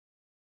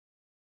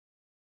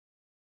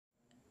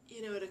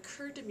it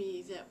occurred to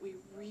me that we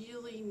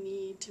really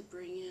need to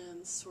bring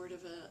in sort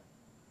of a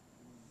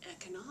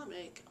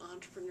economic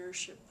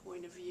entrepreneurship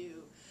point of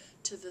view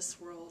to this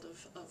world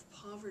of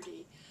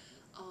poverty,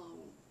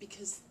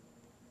 because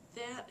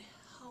that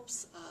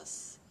helps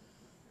us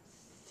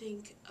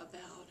think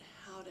about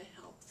how to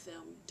help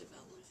them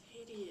develop.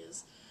 Haiti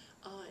is,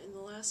 in the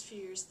last few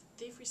years,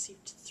 they've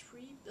received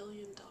 $3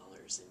 billion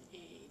in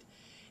aid,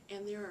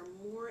 and there are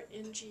more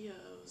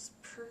NGOs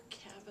per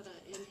capita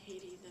in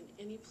Haiti than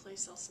any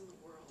place else in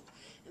the world,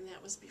 and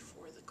that was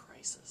before the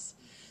crisis.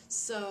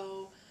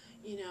 So,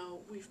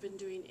 we've been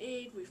doing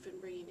aid, we've been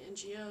bringing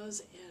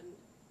NGOs, and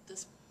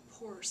this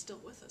poor are still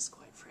with us,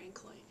 quite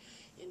frankly,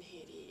 in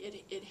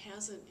Haiti. It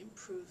hasn't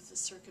improved the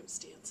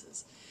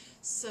circumstances.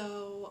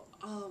 So,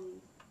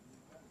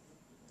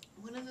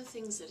 one of the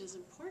things that is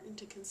important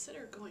to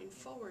consider going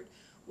forward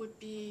would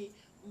be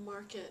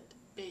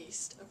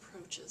market-based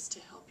approaches to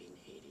helping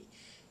Haiti,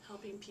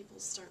 helping people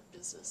start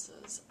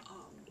businesses,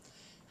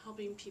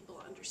 helping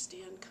people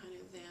understand kind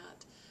of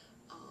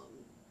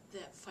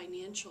that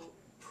financial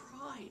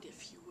pride,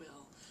 if you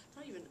will,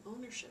 not even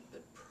ownership,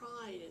 but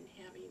pride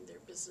in having their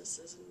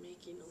businesses and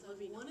making a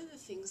living. One of the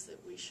things that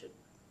we should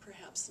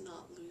perhaps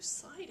not lose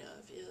sight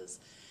of is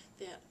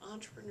that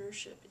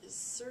entrepreneurship is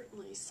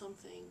certainly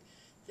something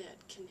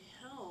that can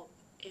help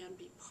and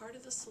be part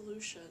of the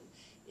solution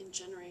in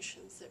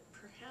generations that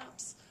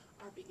perhaps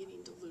are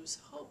beginning to lose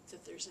hope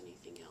that there's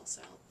anything else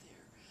out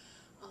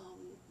there.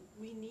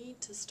 We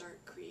need to start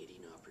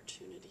creating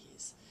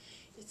opportunities.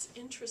 It's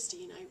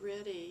interesting, I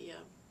read a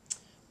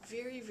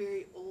very,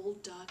 very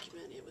old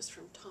document. It was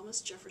from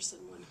Thomas Jefferson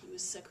when he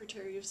was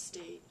Secretary of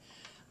State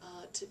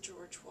to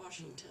George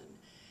Washington.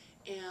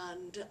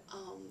 And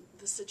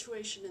the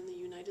situation in the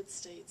United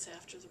States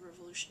after the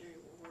Revolutionary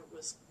War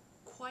was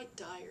quite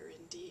dire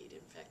indeed.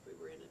 In fact, we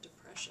were in a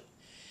depression.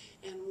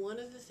 And one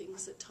of the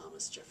things that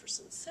Thomas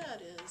Jefferson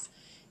said is,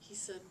 he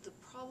said, the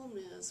problem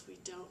is we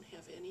don't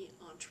have any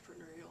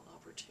entrepreneurial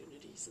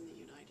opportunities in the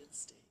United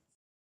States.